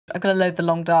to load the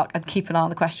long dark and keep an eye on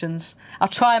the questions. I'll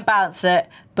try and balance it,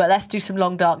 but let's do some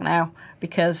long dark now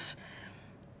because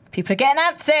people are getting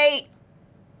antsy.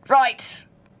 Right.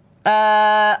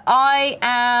 I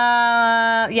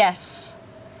am... Yes.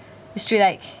 Mystery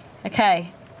Lake. Okay.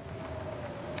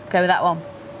 Go with that one.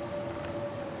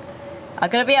 I'm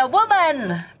going to be a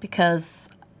woman because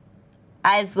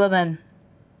as woman.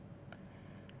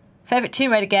 Favourite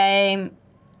Tomb Raider game?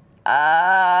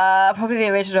 Probably the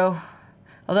original.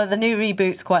 Although the new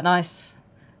reboot's quite nice.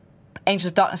 Angel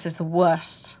of Darkness is the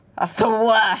worst. That's the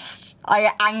worst. I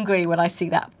get angry when I see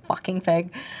that fucking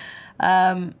thing.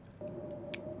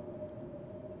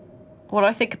 What do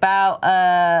I think about?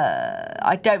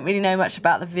 I don't really know much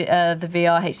about the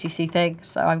VR HTC thing,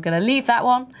 so I'm going to leave that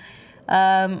one.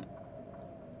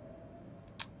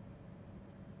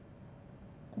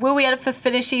 Will we ever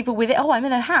finish Evil Within? Oh, I'm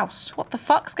in a house. What the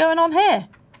fuck's going on here?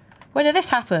 When did this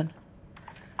happen?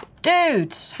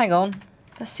 Dudes, hang on.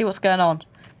 Let's see what's going on.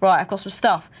 Right, I've got some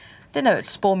stuff. Didn't know it would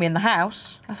spawn me in the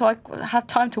house. I thought I had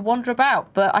time to wander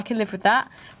about, but I can live with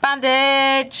that.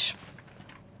 Bandage!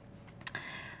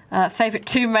 Favourite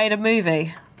Tomb Raider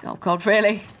movie? Oh, God,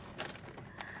 really?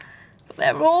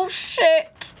 They're all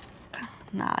shit.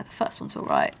 Nah, the first one's all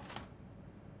right.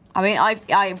 I mean,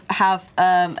 I have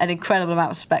an incredible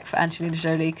amount of respect for Angelina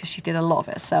Jolie because she did a lot of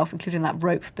it herself, including that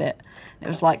rope bit. It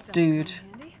was like, dude,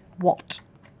 what?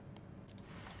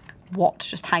 What?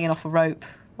 Just hanging off a rope?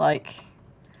 Like,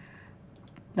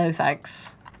 no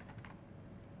thanks.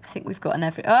 I think we've got an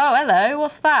every... Oh, hello,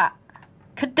 what's that?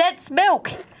 Condensed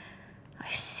milk! I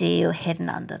see you hidden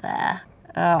under there.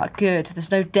 Oh, good.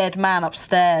 There's no dead man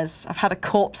upstairs. I've had a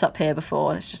corpse up here before,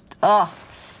 and it's just, oh,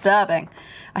 disturbing.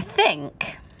 I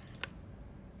think,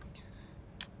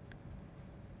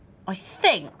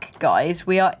 guys,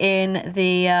 we are in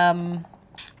the, yeah,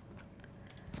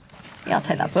 I'll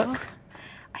take that book.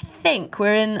 I think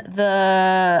we're in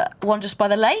the one just by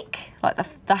the lake, like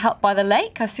the hut by the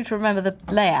lake. I seem to remember the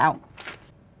layout.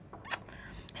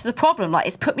 This is a problem, like,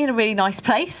 it's put me in a really nice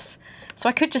place, so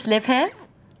I could just live here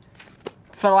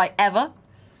for, like, ever,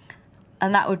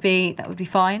 and that would be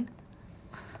fine.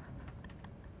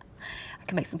 I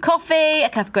can make some coffee, I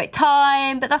can have a great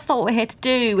time, but that's not what we're here to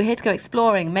do. We're here to go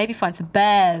exploring, maybe find some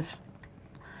bears.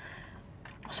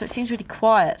 So it seems really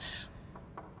quiet.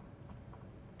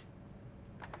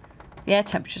 The air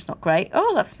temperature's not great.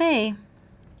 Oh, that's me.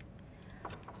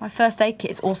 My first aid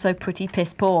kit is also pretty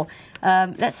piss poor.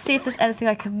 Let's see if there's anything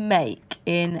I can make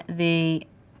in the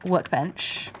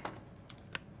workbench.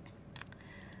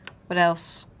 What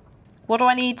else? What do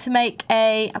I need to make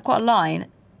a... I've got a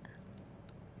line.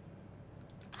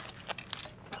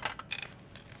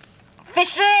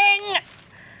 Fishing!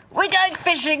 We're going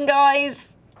fishing,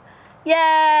 guys!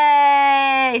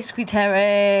 Yay! Squid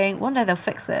herring. One day they'll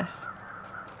fix this.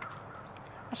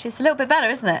 Actually, it's a little bit better,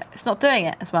 isn't it? It's not doing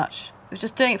it as much. It was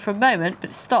just doing it for a moment, but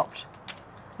it stopped,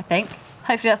 I think.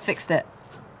 Hopefully that's fixed it.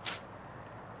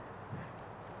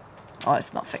 Oh,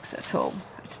 it's not fixed it at all.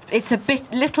 It's a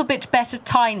little bit better,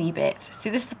 tiny bit. See,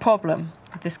 this is the problem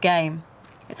with this game.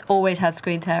 It's always had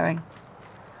screen tearing.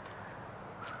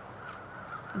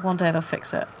 One day they'll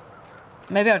fix it.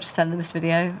 Maybe I'll just send them this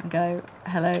video and go,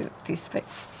 hello, please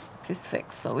fix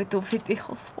so we do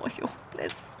videos for you,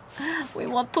 please. We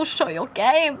want to show your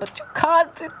game, but you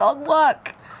can't, it don't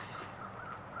work.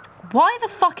 Why the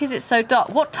fuck is it so dark?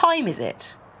 What time is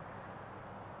it?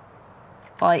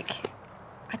 Like,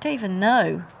 I don't even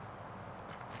know.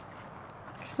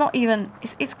 It's not even...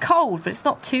 It's cold, but it's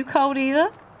not too cold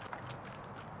either.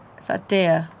 Is that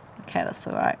deer? Okay, that's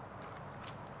all right.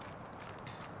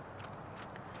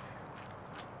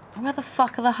 Where the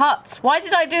fuck are the huts? Why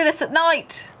did I do this at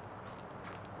night?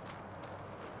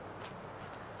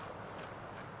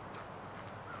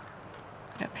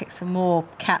 I'm gonna pick some more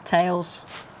cattails.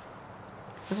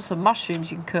 There's also mushrooms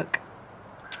you can cook.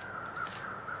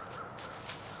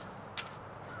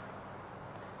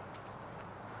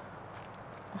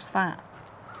 What's that?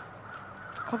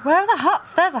 God, where are the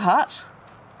huts? There's a hut.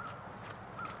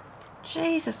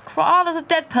 Jesus Christ. Oh, there's a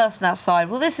dead person outside.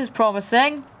 Well, this is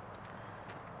promising.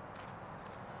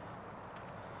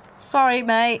 Sorry,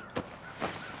 mate.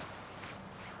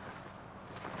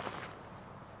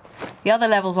 The other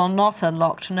levels are not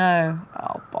unlocked, no.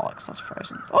 Oh, bollocks, that's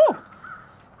frozen. Oh!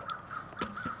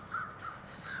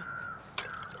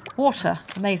 Water.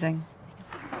 Amazing.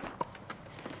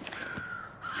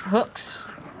 Hooks.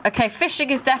 Okay, fishing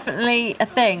is definitely a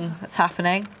thing that's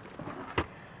happening.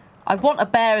 I want a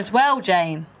bear as well,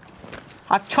 Jane.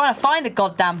 I'm trying to find a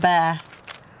goddamn bear.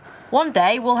 One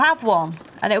day we'll have one,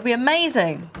 and it'll be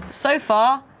amazing. So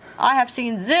far, I have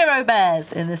seen 0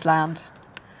 bears in this land.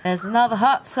 There's another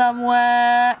hut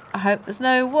somewhere. I hope there's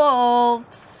no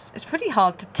wolves. It's really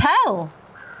hard to tell.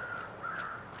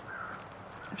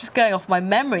 I'm just going off my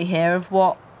memory here of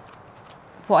what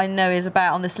I know is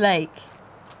about on this lake.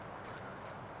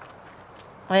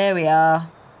 There we are.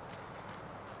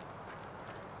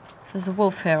 If there's a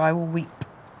wolf here, I will weep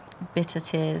bitter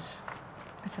tears.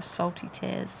 Bitter salty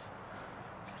tears.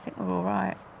 I think we're all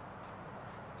right.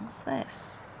 What's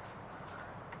this?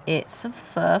 It's some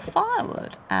fir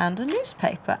firewood and a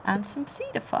newspaper and some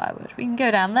cedar firewood. We can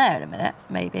go down there in a minute,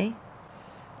 maybe.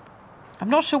 I'm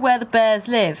not sure where the bears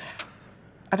live.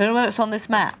 I don't know whether it's on this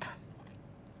map.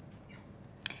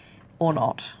 Or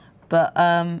not. But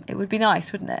it would be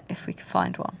nice, wouldn't it, if we could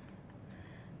find one.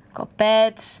 I've got a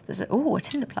bed. There's a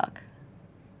tinder plug.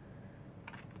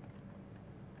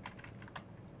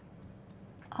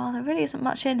 Oh, there really isn't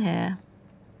much in here.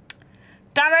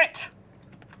 Damn it!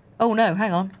 Oh no,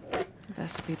 hang on.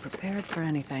 Best be prepared for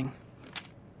anything.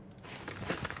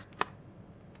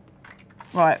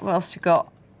 Right, what else we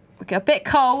got? We get a bit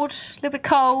cold, a little bit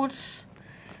cold.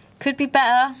 Could be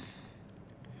better.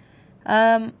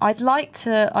 I'd like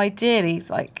to ideally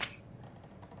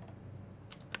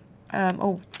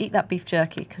eat that beef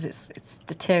jerky because it's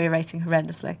deteriorating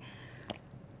horrendously.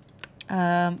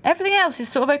 Everything else is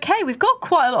sort of okay. We've got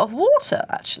quite a lot of water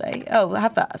actually. Oh, we'll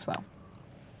have that as well.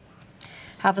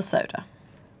 Have a soda.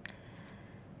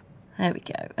 There we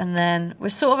go. And then we're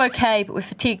sort of okay, but we're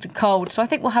fatigued and cold, so I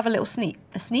think we'll have a little sleep.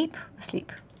 A sleep?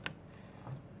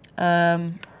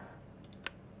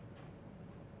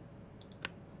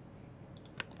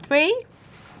 Three?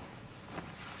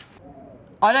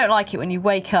 I don't like it when you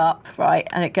wake up, right,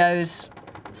 and it goes,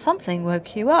 something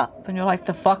woke you up, and you're like,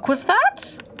 the fuck was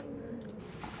that?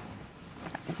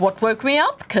 What woke me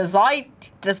up? Because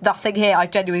there's nothing here. I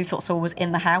genuinely thought someone was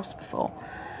in the house before.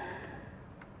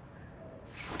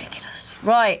 Ridiculous.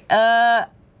 Right, there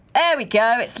we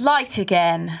go. It's light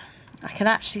again. I can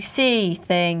actually see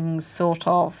things, sort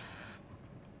of.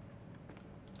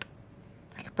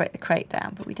 I could break the crate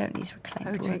down, but we don't need to reclaim wood.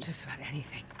 I would take just about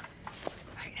anything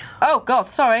right now. Oh, God,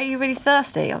 sorry. You're really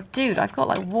thirsty. Oh, dude, I've got,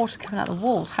 like, water coming out the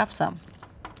walls. Have some.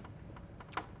 I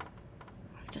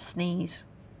just sneeze.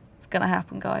 It's gonna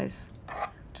happen, guys.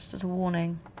 Just as a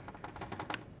warning.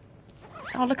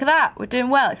 Oh, look at that. We're doing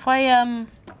well. If I,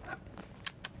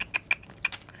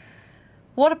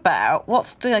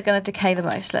 what's going to decay the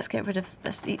most? Let's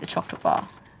eat the chocolate bar.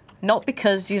 Not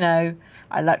because, you know,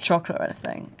 I like chocolate or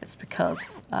anything. It's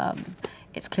because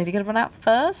it's clearly going to run out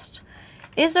first.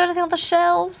 Is there anything on the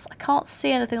shelves? I can't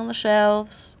see anything on the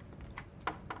shelves.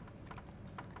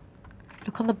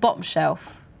 Look on the bottom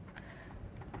shelf.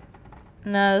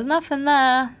 No, there's nothing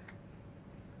there.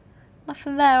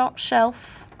 Nothing there on the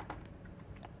shelf.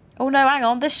 Oh no, hang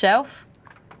on, this shelf.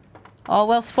 Oh,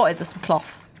 well spotted, there's some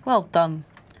cloth. Well done.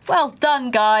 Well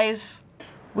done, guys.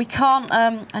 We can't,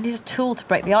 I need a tool to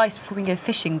break the ice before we can go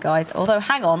fishing, guys. Although,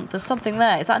 hang on, there's something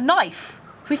there. Is that a knife?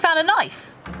 We found a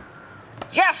knife.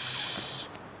 Yes!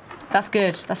 That's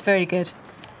good. That's very good.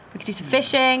 We could do some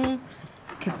fishing.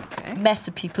 We could mess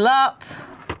some people up.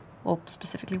 Or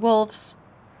specifically wolves.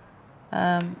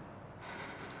 Let's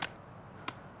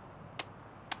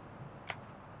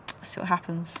see what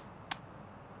happens.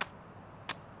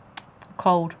 I'm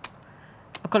cold.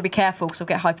 I've got to be careful because I'll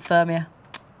get hypothermia.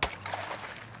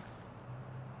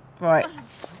 Right.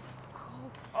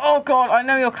 Oh God, I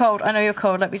know you're cold. I know you're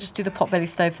cold. Let me just do the potbelly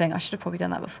stove thing. I should have probably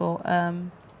done that before.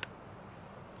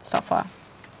 Start fire.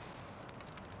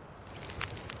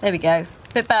 There we go.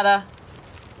 Bit better.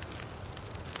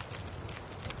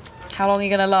 How long are you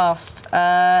going to last?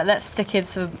 Let's stick in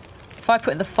some... If I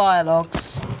put in the fire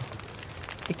logs,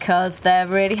 because they're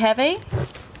really heavy,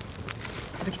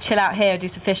 we can chill out here and do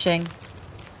some fishing.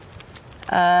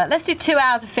 Let's do 2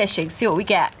 hours of fishing, see what we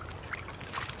get.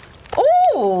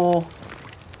 Ooh!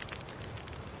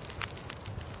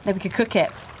 Then we could cook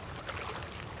it.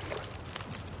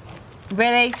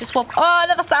 Really? Just one... Oh,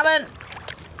 another salmon!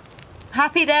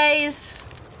 Happy days!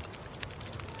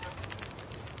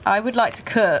 I would like to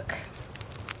cook.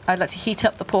 I'd like to heat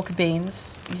up the pork and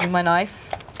beans using my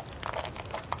knife.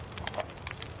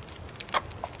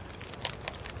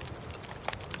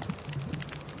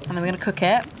 And then we're going to cook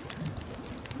it.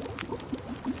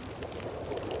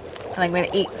 And then we're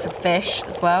going to eat some fish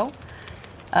as well.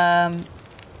 There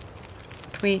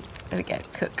we go,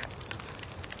 cook.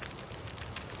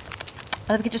 And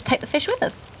then we can just take the fish with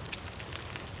us.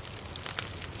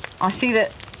 I see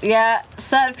that, yeah,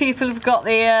 certain people have got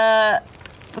the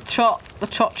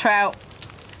trot trout.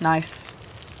 Nice.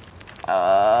 We'll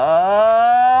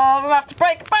have to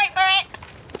break for it.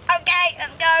 Okay,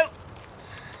 let's go.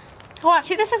 Oh,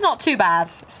 actually, this is not too bad.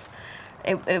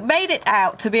 It made it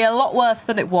out to be a lot worse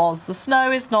than it was. The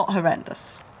snow is not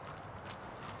horrendous.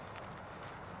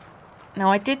 Now,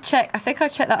 I did check. I think I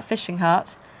checked that fishing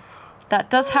hut. That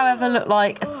does, however, look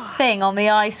like a thing on the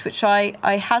ice, which I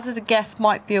hazard a guess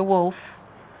might be a wolf.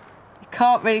 You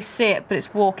can't really see it, but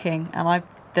it's walking, and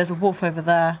there's a wolf over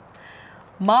there.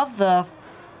 Mother...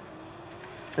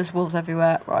 There's wolves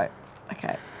everywhere. Right.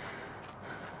 Okay.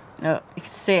 No, you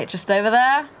can see it just over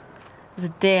there. There's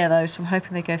a deer, though, so I'm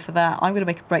hoping they go for that. I'm going to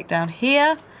make a break down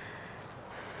here,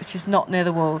 which is not near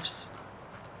the wolves.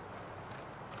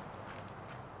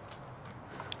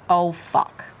 Oh,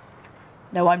 fuck.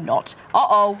 No, I'm not.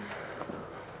 Uh-oh.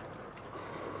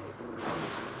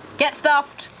 Get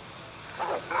stuffed.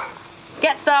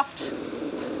 Get stuffed.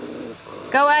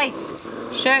 Go away.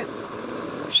 Shoot.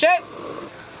 Shoot.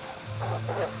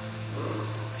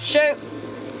 Shoot.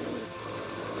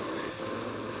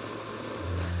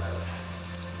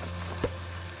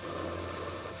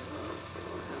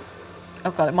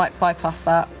 Oh god, it might bypass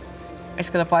that. It's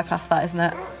going to bypass that, isn't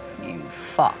it? You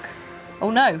fuck.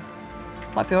 Oh no.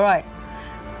 Might be alright.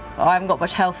 Oh, I haven't got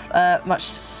much health, much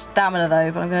stamina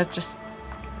though, but I'm going to just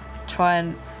try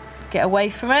and get away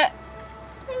from it.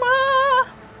 Ah.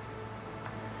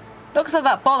 Not because I'm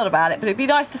that bothered about it, but it'd be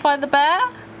nice to find the bear.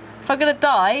 If I'm going to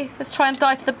die, let's try and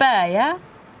die to the bear, yeah?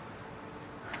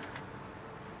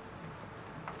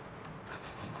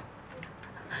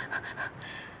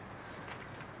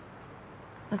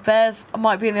 The bears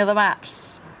might be in the other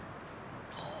maps.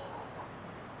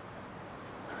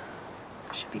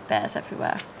 There should be bears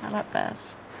everywhere. I like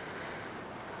bears.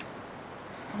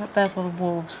 I like bears more than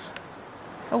wolves.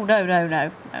 Oh, no, no,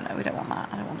 no. No, no, we don't want that.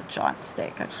 I don't want a giant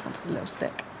stick. I just wanted a little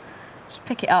stick. Just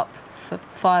pick it up for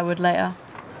firewood later.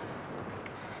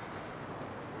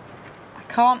 I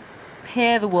can't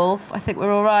hear the wolf. I think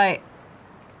we're all right.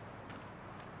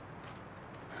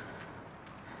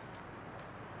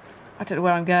 I don't know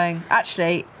where I'm going.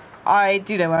 Actually, I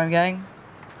do know where I'm going.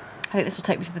 I think this will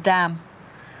take me to the dam.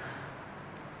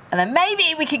 And then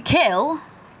maybe we can kill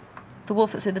the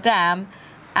wolf that's in the dam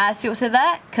and see what's in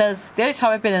there. Because the only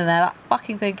time I've been in there, that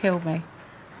fucking thing killed me. And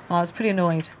I was pretty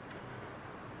annoyed.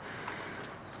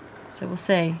 So we'll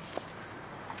see.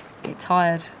 Get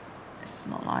tired. This is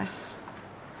not nice.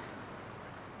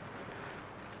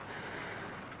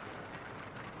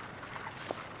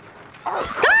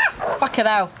 Ah! Fucking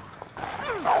hell.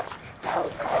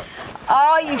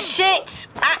 Oh, you shit!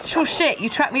 Actual shit. You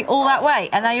tracked me all that way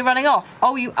and now you're running off.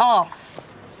 Oh, you arse.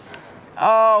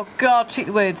 Oh, God. Treat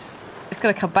the woods. It's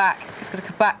going to come back. It's going to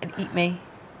come back and eat me.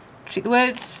 Treat the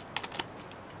woods.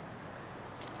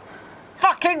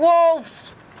 Fucking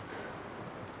wolves!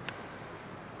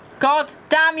 God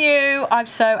damn you! I'm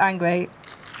so angry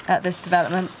at this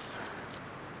development.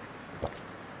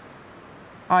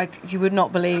 You would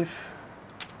not believe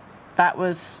that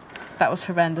was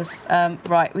horrendous.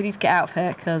 Right, we need to get out of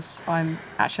here because I'm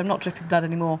not dripping blood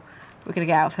anymore. We're gonna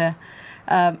get out of here.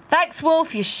 Thanks,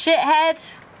 Wolf, you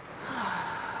shithead.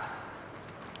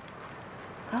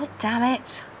 God damn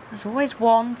it! There's always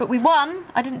one, but we won.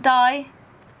 I didn't die.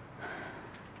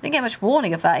 I didn't get much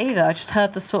warning of that either. I just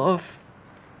heard the sort of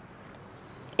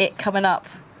it coming up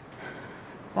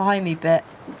behind me bit.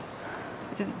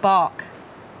 It didn't bark.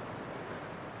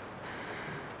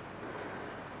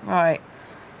 Right.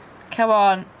 Come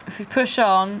on. If we push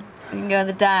on, we can go in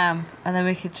the dam. And then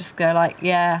we could just go like,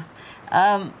 yeah.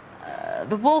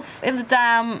 The wolf in the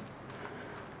dam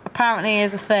apparently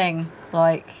is a thing.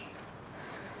 Like,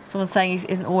 someone's saying he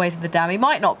isn't always in the dam. He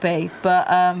might not be, but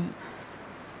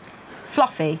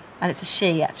Fluffy. And it's a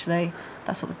she, actually.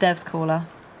 That's what the devs call her.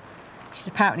 She's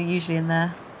apparently usually in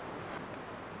there.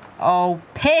 Oh,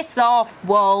 piss off,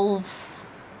 wolves.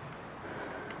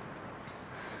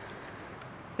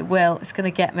 It will. It's going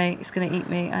to get me. It's going to eat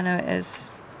me. I know it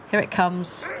is. Here it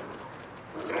comes.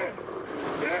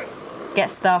 Get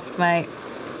stuffed, mate.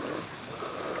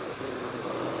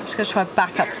 I'm just going to try and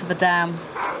back up to the dam.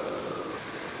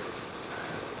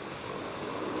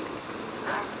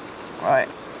 Right.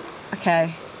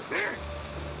 Okay.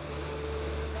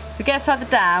 If we get inside the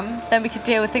dam, then we could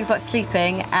deal with things like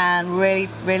sleeping and really,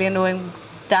 really annoying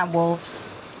dam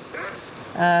wolves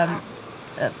at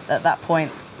that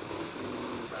point.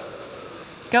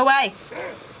 Go away!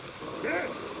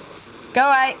 Go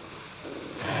away!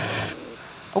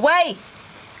 Away!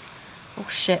 Oh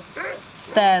shit.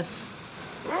 Stairs.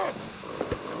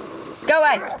 Go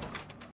away!